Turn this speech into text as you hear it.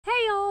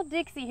y'all,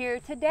 Dixie here.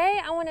 Today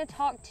I want to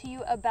talk to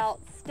you about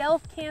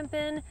stealth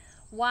camping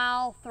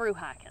while through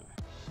hiking.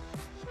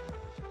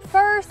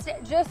 First,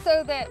 just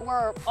so that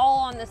we're all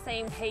on the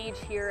same page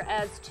here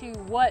as to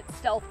what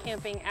stealth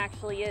camping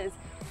actually is,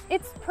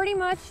 it's pretty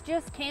much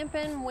just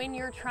camping when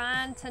you're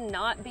trying to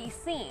not be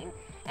seen.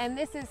 And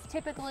this is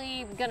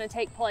typically going to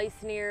take place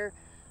near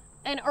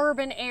an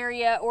urban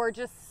area or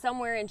just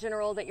somewhere in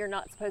general that you're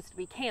not supposed to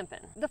be camping.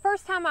 The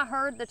first time I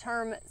heard the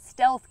term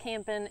stealth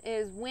camping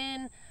is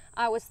when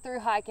I was through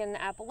hiking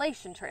the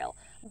Appalachian Trail.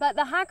 But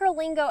the hiker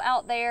lingo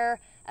out there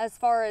as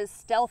far as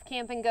stealth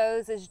camping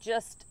goes is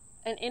just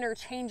an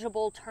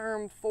interchangeable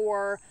term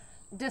for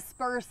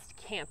dispersed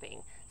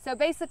camping. So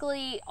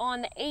basically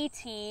on the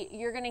AT,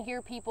 you're going to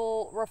hear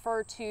people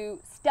refer to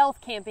stealth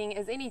camping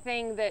as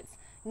anything that's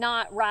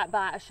not right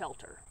by a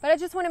shelter. But I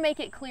just want to make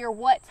it clear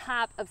what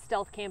type of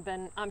stealth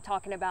camping I'm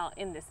talking about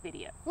in this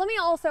video. Let me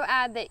also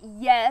add that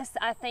yes,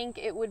 I think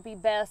it would be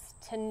best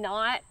to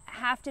not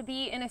have to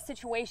be in a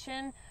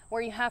situation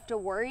where you have to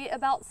worry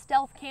about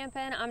stealth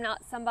camping. I'm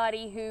not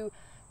somebody who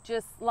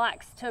just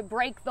likes to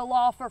break the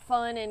law for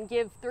fun and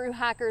give through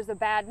hikers a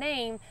bad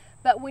name.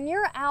 But when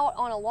you're out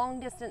on a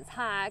long distance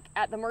hike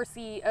at the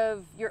mercy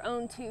of your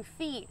own 2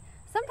 feet,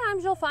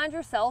 sometimes you'll find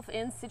yourself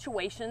in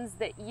situations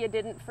that you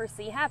didn't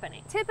foresee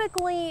happening.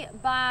 Typically,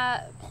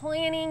 by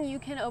planning, you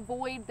can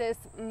avoid this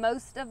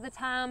most of the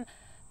time,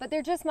 but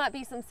there just might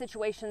be some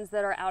situations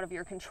that are out of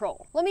your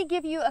control. Let me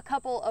give you a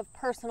couple of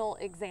personal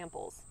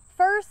examples.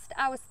 First,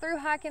 I was through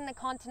hiking the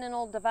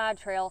Continental Divide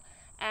Trail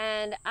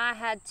and I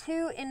had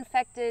 2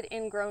 infected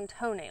ingrown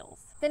toenails.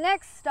 The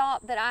next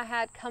stop that I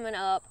had coming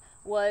up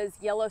was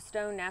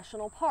Yellowstone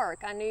National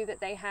Park. I knew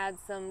that they had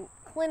some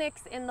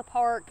clinics in the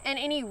park, and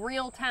any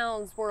real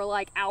towns were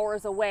like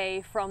hours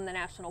away from the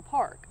national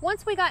park.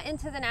 Once we got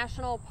into the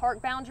national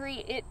park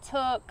boundary, it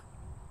took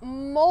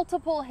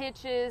multiple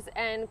hitches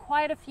and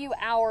quite a few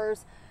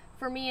hours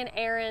for me and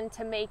Aaron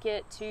to make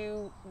it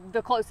to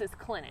the closest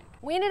clinic.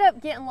 We ended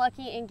up getting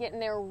lucky and getting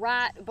there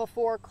right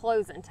before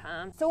closing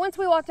time. So once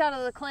we walked out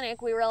of the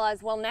clinic, we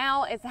realized, well,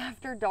 now it's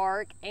after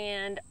dark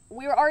and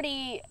we were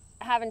already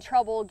having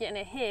trouble getting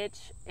a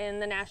hitch in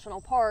the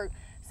national park.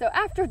 So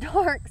after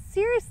dark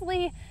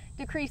seriously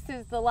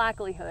decreases the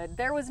likelihood.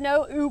 There was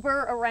no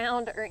Uber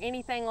around or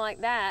anything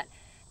like that,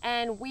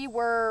 and we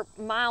were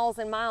miles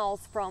and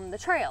miles from the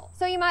trail.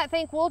 So you might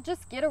think, well,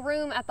 just get a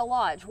room at the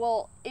lodge.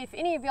 Well, if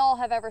any of y'all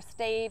have ever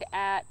stayed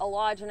at a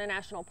lodge in a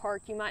national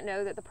park, you might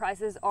know that the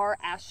prices are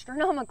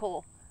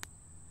astronomical.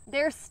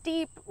 They're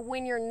steep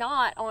when you're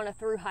not on a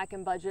through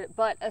hiking budget,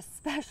 but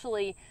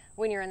especially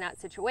when you're in that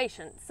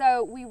situation.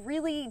 So we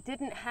really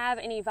didn't have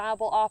any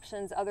viable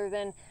options other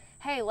than,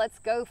 hey, let's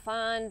go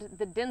find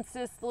the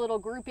densest little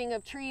grouping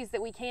of trees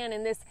that we can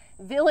in this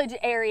village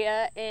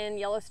area in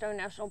Yellowstone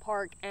National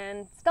Park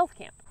and stealth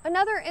camp.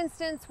 Another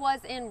instance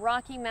was in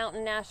Rocky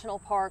Mountain National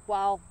Park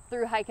while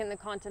through hiking the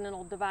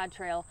Continental Divide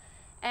Trail.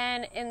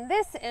 And in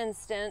this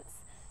instance,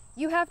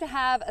 you have to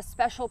have a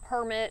special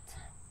permit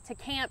to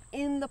camp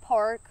in the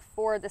park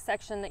for the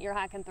section that you're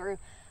hiking through.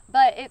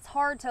 But it's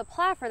hard to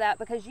apply for that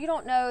because you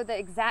don't know the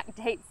exact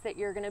dates that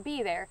you're going to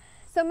be there.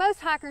 So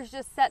most hikers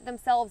just set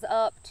themselves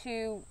up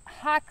to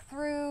hike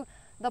through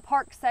the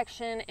park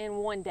section in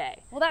one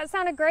day. Well, that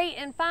sounded great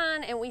and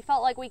fine, and we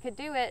felt like we could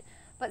do it,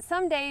 but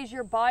some days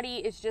your body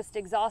is just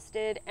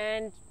exhausted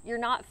and you're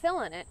not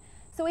feeling it.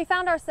 So we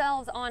found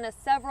ourselves on a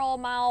several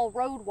mile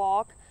road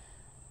walk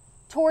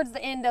towards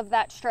the end of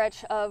that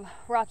stretch of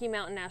Rocky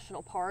Mountain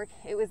National Park.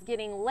 It was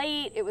getting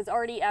late, it was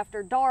already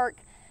after dark,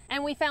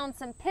 and we found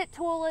some pit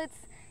toilets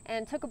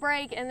and took a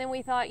break, and then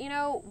we thought, you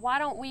know, why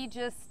don't we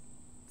just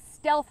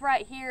stealth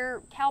right here,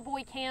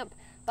 cowboy camp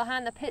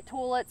behind the pit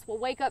toilets. We'll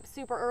wake up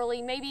super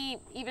early, maybe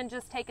even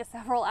just take a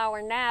several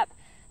hour nap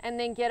and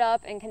then get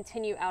up and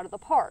continue out of the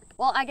park.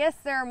 Well, I guess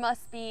there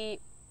must be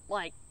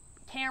like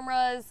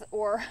cameras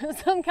or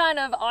some kind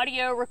of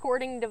audio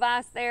recording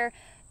device there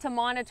to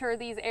monitor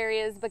these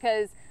areas,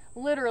 because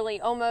literally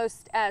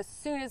almost as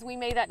soon as we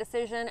made that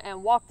decision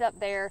and walked up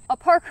there, a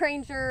park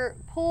ranger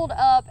pulled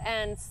up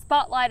and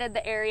spotlighted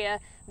the area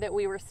that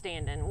we were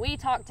standing. We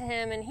talked to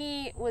him and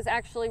he was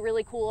actually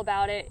really cool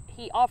about it.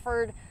 He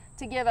offered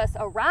to give us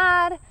a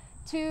ride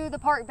to the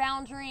park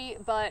boundary,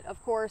 but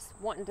of course,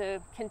 wanting to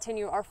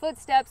continue our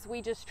footsteps,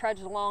 we just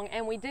trudged along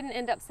and we didn't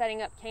end up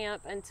setting up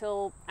camp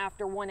until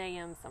after 1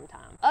 a.m.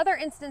 sometime. Other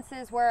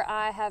instances where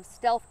I have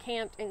stealth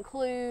camped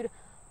include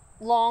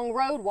long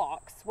road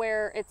walks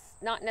where it's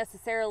not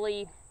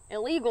necessarily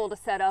illegal to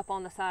set up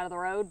on the side of the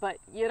road, but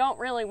you don't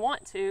really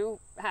want to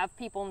have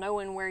people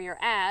knowing where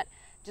you're at,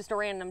 just a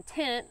random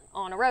tent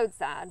on a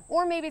roadside.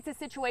 Or maybe it's a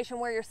situation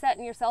where you're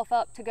setting yourself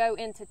up to go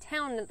into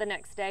town the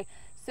next day,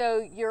 so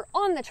you're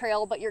on the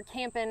trail but you're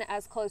camping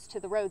as close to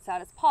the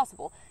roadside as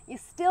possible. You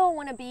still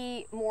want to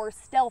be more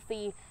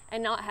stealthy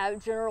and not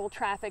have general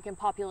traffic and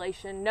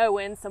population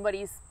knowing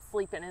somebody's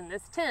sleeping in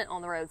this tent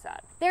on the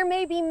roadside. There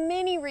may be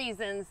many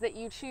reasons that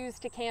you choose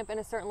to camp in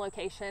a certain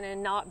location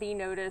and not be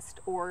noticed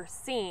or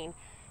seen.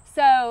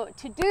 So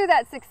to do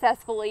that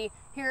successfully,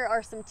 here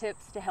are some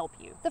tips to help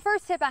you. The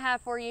first tip I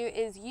have for you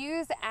is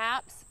use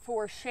apps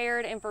for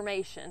shared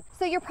information.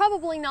 So you're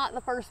probably not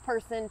the first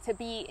person to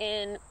be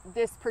in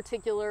this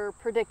particular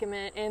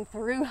predicament in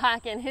through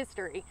hiking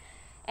history.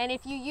 And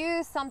if you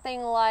use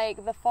something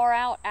like the Far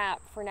Out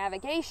app for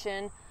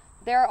navigation,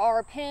 there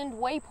are pinned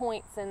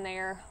waypoints in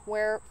there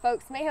where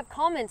folks may have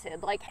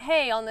commented like,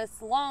 hey, on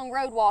this long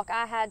road walk,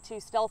 I had to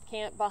stealth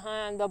camp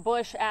behind the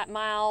bush at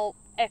mile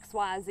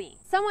XYZ.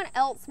 Someone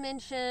else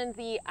mentioned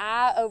the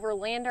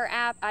iOverlander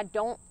app. I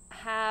don't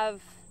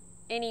have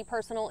any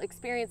personal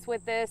experience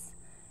with this,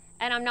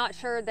 and I'm not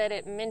sure that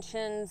it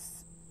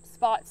mentions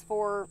spots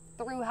for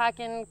through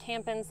hiking,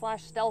 camping /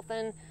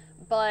 stealthing,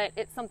 but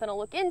it's something to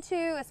look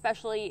into,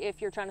 especially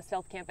if you're trying to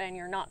stealth camp and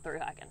you're not through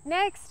hiking.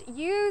 Next,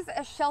 use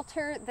a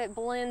shelter that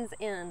blends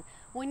in.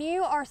 When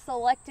you are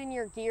selecting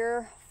your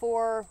gear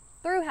for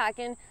through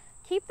hiking,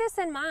 keep this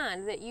in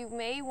mind that you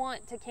may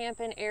want to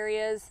camp in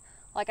areas,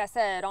 like I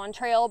said, on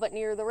trail but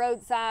near the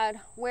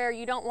roadside, where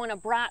you don't want a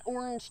bright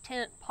orange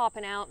tent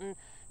popping out and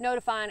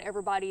notifying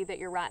everybody that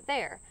you're right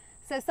there.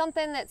 So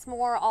something that's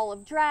more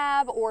olive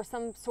drab or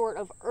some sort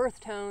of earth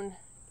tone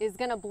is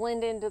going to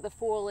blend into the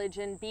foliage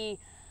and be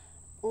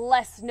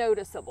less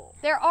noticeable.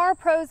 There are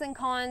pros and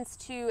cons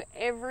to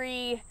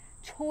every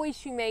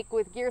choice you make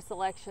with gear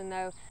selection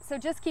though. So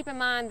just keep in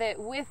mind that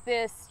with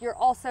this, you're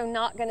also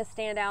not going to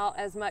stand out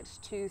as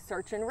much to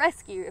search and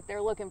rescue if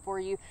they're looking for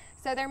you.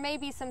 So there may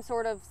be some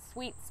sort of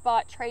sweet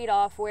spot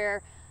trade-off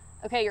where,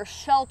 okay, your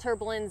shelter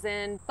blends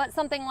in, but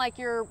something like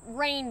your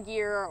rain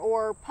gear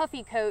or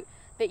puffy coat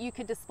that you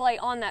could display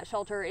on that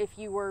shelter if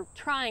you were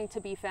trying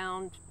to be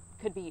found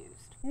could be used.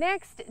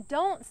 Next,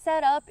 don't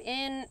set up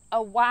in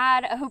a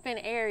wide open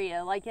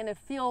area, like in a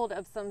field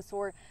of some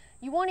sort.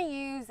 You want to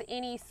use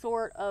any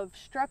sort of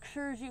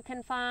structures you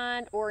can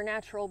find or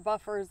natural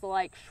buffers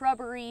like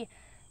shrubbery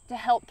to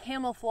help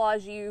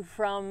camouflage you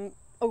from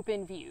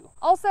open view.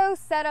 Also,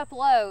 set up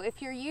low.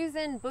 If you're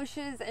using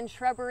bushes and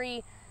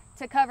shrubbery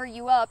to cover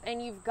you up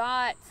and you've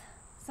got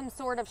some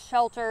sort of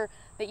shelter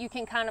that you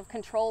can kind of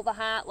control the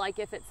height, like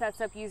if it sets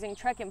up using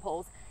trekking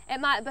poles,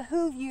 it might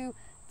behoove you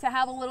to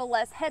have a little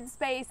less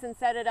headspace and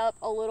set it up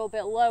a little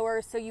bit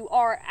lower so you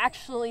are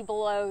actually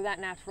below that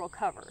natural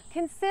cover.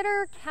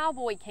 Consider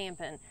cowboy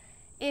camping.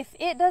 If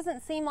it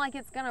doesn't seem like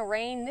it's gonna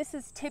rain, this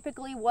is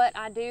typically what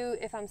I do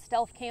if I'm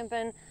stealth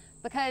camping,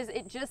 because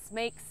it just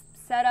makes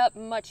setup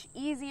much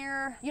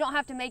easier. You don't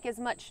have to make as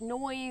much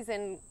noise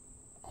and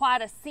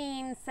quite a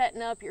scene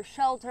setting up your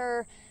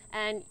shelter,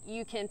 and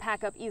you can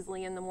pack up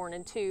easily in the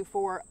morning too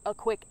for a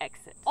quick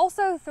exit.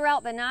 Also,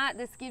 throughout the night,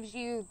 this gives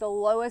you the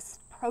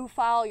lowest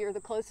profile. You're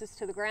the closest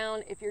to the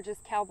ground if you're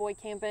just cowboy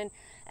camping,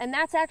 and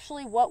that's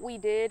actually what we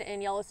did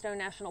in Yellowstone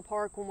National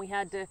Park when we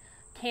had to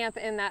camp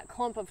in that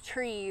clump of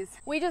trees.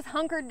 We just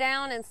hunkered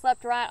down and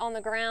slept right on the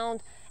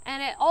ground,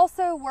 and it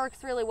also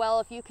works really well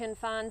if you can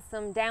find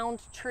some downed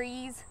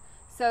trees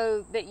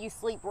so that you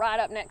sleep right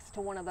up next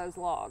to one of those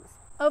logs.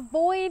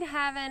 Avoid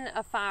having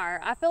a fire.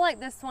 I feel like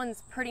this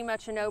one's pretty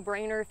much a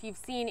no-brainer. If you've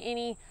seen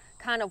any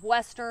kind of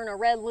Western or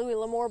read Louis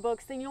L'Amour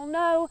books, then you'll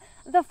know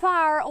the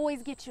fire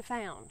always gets you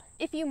found.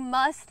 If you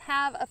must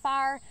have a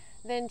fire,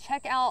 then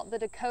check out the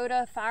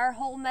Dakota fire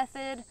hole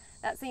method.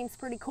 That seems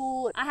pretty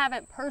cool. I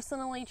haven't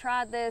personally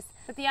tried this,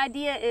 but the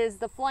idea is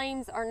the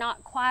flames are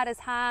not quite as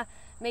high.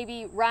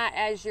 Maybe right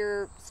as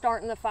you're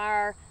starting the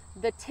fire,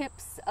 the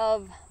tips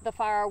of the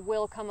fire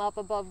will come up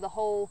above the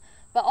hole,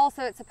 but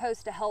also it's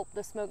supposed to help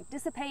the smoke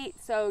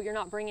dissipate, so you're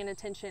not bringing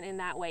attention in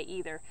that way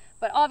either.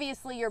 But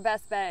obviously your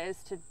best bet is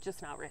to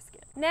just not risk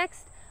it.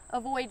 Next,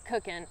 avoid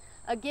cooking.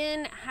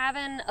 Again,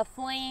 having a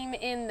flame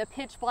in the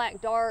pitch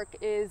black dark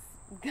is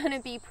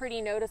gonna be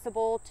pretty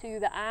noticeable to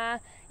the eye,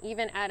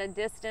 even at a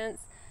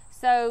distance.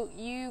 So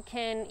you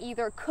can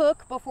either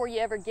cook before you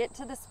ever get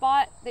to the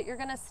spot that you're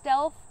gonna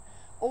stealth,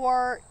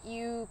 or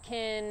you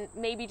can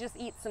maybe just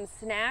eat some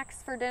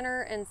snacks for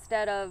dinner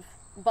instead of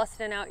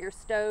busting out your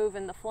stove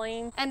and the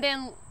flame. And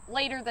then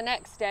later the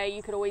next day,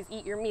 you could always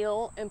eat your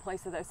meal in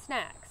place of those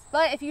snacks.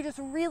 But if you just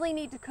really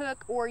need to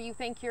cook, or you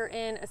think you're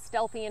in a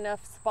stealthy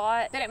enough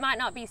spot that it might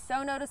not be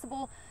so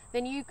noticeable,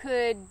 then you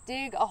could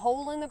dig a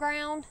hole in the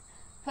ground,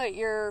 put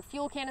your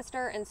fuel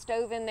canister and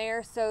stove in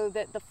there so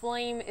that the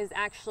flame is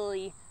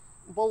actually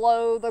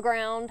below the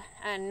ground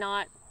and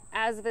not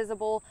as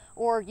visible,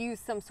 or use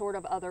some sort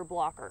of other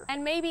blocker.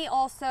 And maybe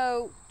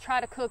also try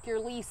to cook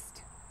your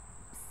least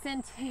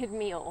scented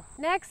meal.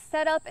 Next,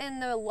 set up in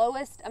the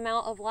lowest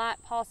amount of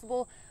light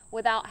possible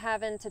without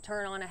having to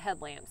turn on a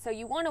headlamp. So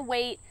you want to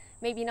wait,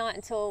 maybe not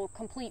until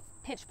complete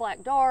pitch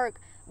black dark,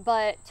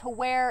 but to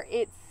where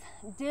it's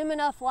dim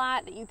enough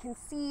light that you can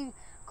see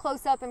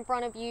close up in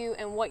front of you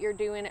and what you're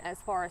doing as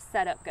far as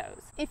setup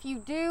goes. If you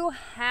do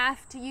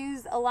have to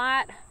use a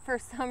light for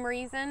some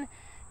reason,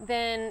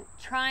 then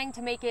trying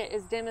to make it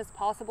as dim as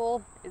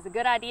possible is a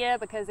good idea,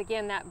 because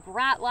again, that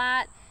bright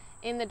light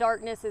in the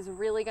darkness is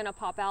really going to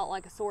pop out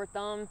like a sore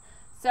thumb.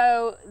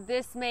 So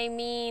this may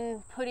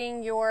mean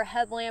putting your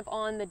headlamp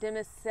on the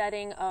dimmest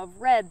setting of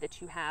red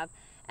that you have,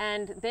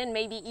 and then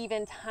maybe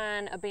even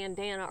tying a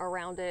bandana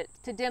around it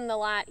to dim the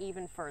light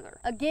even further.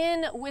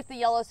 Again, with the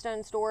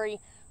Yellowstone story,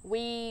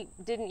 we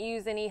didn't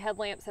use any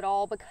headlamps at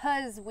all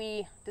because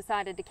we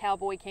decided to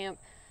cowboy camp,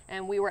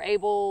 and we were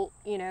able,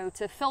 you know,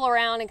 to fill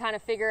around and kind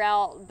of figure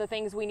out the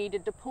things we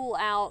needed to pull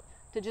out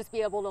to just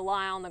be able to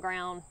lie on the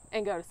ground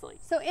and go to sleep.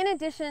 So in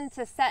addition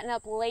to setting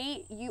up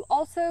late, you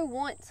also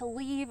want to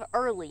leave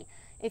early.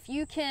 If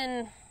you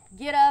can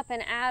get up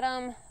and at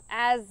 'em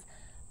as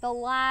the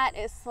light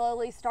is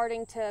slowly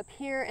starting to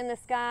appear in the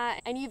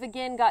sky, and you've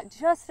again got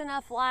just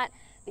enough light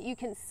that you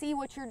can see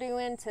what you're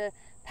doing to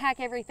pack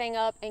everything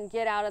up and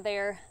get out of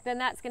there, then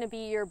that's going to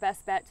be your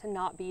best bet to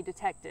not be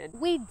detected.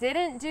 We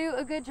didn't do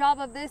a good job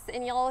of this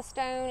in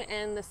Yellowstone,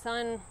 and the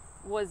sun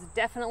was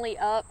definitely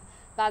up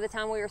by the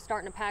time we were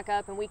starting to pack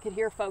up, and we could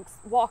hear folks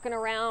walking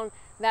around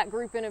that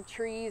grouping of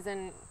trees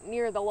and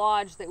near the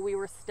lodge that we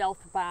were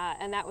stealthed by,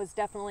 and that was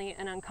definitely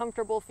an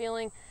uncomfortable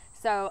feeling.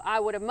 So I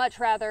would have much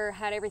rather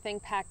had everything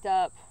packed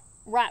up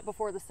right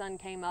before the sun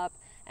came up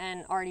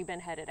and already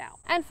been headed out.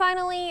 And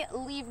finally,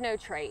 leave no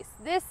trace.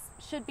 This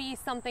should be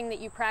something that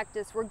you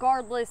practice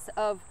regardless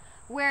of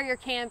where you're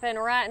camping,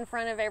 right in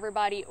front of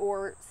everybody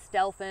or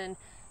stealthing.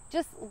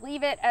 Just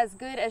leave it as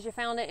good as you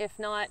found it, if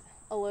not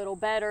a little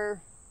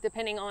better,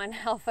 depending on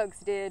how folks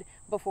did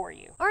before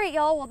you. All right,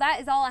 y'all, well, that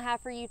is all I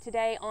have for you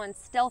today on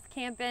stealth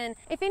camping.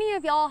 If any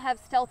of y'all have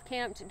stealth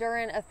camped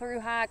during a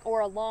through hike or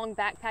a long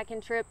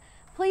backpacking trip,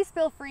 please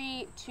feel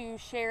free to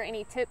share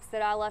any tips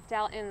that I left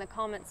out in the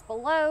comments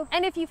below.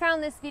 And if you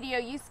found this video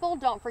useful,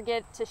 don't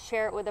forget to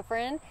share it with a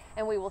friend,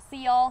 and we will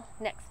see y'all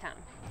next time.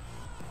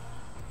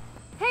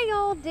 Hey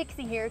y'all,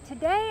 Dixie here.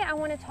 Today I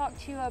want to talk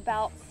to you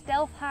about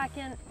stealth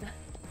hiking.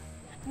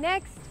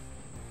 Next,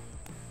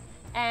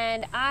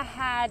 and I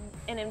had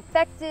an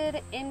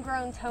infected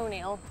ingrown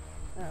toenail.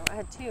 No, I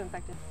had two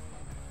infected.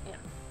 Yeah.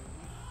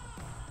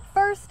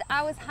 First,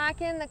 I was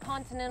hiking the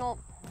Continental.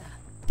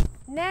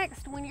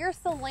 Next, when you're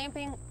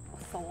salamping,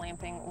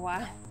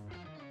 wow.